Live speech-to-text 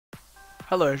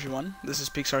Hello everyone, this is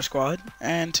Pixar Squad,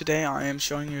 and today I am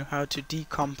showing you how to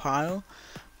decompile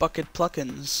Bukkit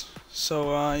plugins.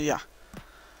 So yeah,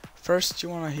 first you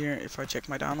want to hear, if I check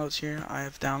my downloads here, I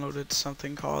have downloaded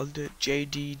something called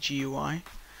JD-GUI.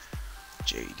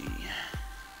 JD,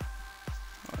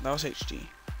 oh, that was HD.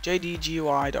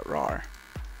 JD-GUI.rar.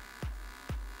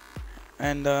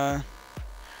 And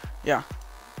yeah,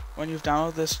 when you've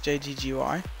downloaded this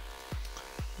JD-GUI,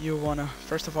 you want to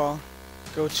first of all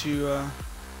go to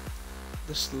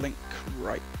this link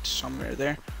right somewhere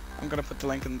there. I'm gonna put the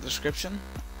link in the description,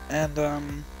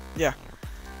 and yeah,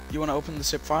 you want to open the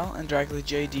zip file and drag the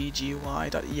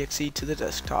JD-GUI.exe to the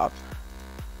desktop.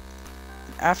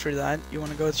 After that, you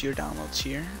want to go to your downloads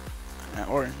here,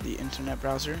 or the internet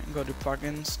browser, and go to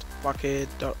plugins,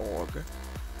 bukkit.org,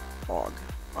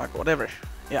 whatever,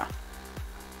 yeah.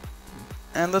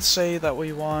 And let's say that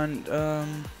we want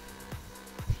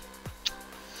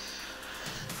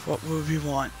what would we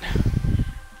want?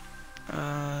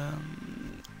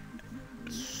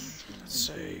 Let's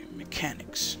say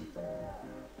mechanics.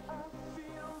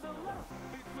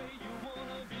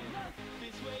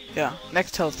 Yeah,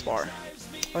 next health bar.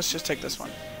 Let's just take this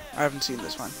one. I haven't seen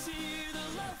this one.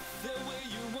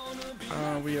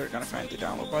 We are gonna find the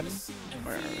download button.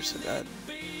 Where is it at?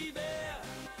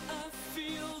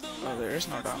 Oh, there is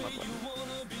no download button.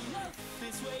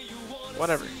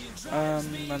 Whatever.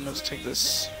 Then let's take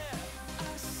this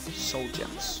soul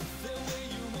gems.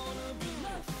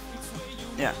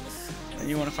 Yeah. Then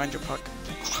you want to find your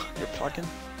plugin.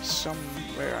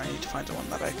 Somewhere I need to find the one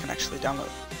that I can actually download.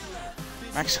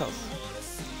 Max health.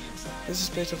 This is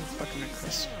based off a plugin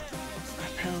request.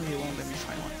 Apparently it won't let me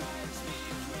find one.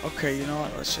 Okay, you know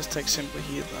what? Let's just take Simply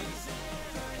Heal then.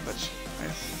 But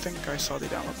I think I saw the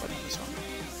download button on this one.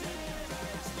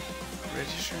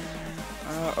 Register.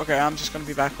 Okay, I'm just gonna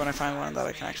be back when I find one that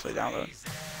I can actually download.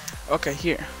 Okay,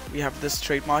 here we have this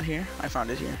trade mod here. I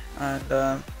found it here,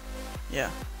 and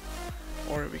yeah.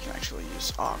 Or we can actually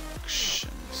use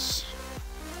auctions.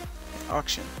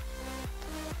 Auctions.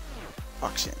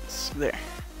 There.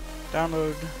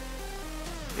 Download.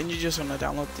 Then you just wanna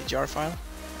download the jar file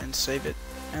and save it,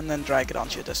 and then drag it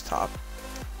onto your desktop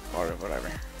or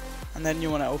whatever. And then you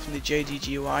wanna open the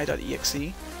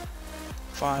JD-GUI.exe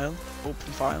file,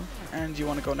 open file, and you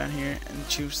want to go down here and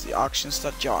choose the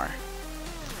auctions.jar.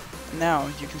 Now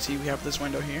you can see we have this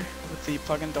window here with the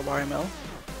plugin.yml.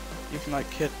 You can like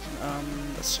hit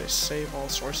let's say save all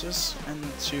sources and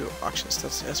to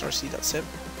auctions.src.zip,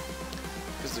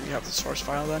 because you have the source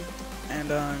file then,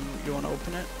 and you want to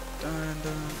open it, and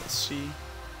let's see,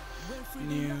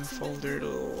 new folder,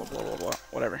 blah blah blah,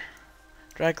 whatever.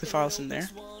 Drag the files in there.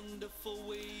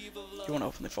 You want to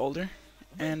open the folder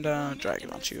and drag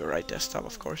it onto your right desktop,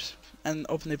 of course, and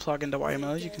open the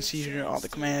plugin.yml. You can see here all the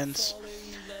commands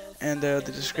and the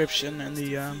description and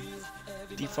the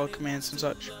default commands and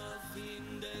such,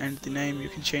 and the name. You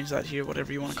can change that here,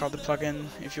 whatever you want to call the plugin.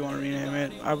 If you want to rename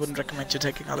it, I wouldn't recommend you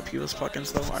taking other people's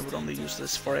plugins though. I would only use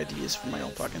this for ideas for my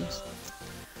own plugins.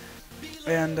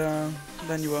 And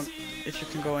then you want, if you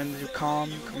can go into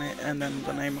com command and then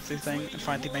the name of the thing and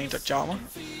find the main.java.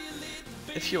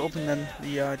 If you open then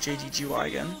the JD-GUI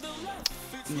again,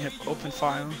 and you hit open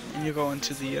file, and you go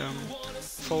into the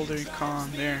folder con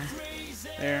there.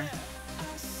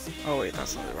 Oh wait,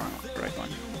 that's not the right one.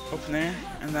 Open there,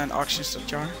 and then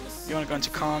auctions.jar. You want to go into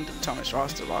con Thomas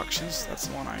roster auctions. That's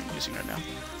the one I'm using right now,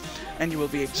 and you will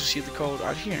be able to see the code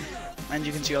out here, and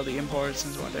you can see all the imports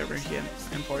and whatever he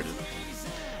imported.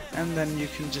 And then you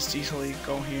can just easily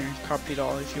go here, copy it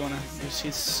all if you want to use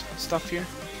his stuff here.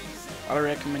 I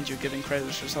recommend you giving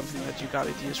credits for something that you got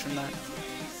ideas from that.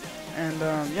 And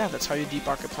yeah, that's how you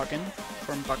debug a plugin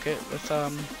from Bukkit with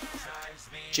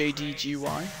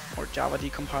JD-GUI or Java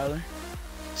decompiler.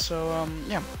 So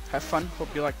yeah, have fun.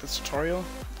 Hope you liked this tutorial,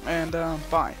 and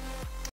bye.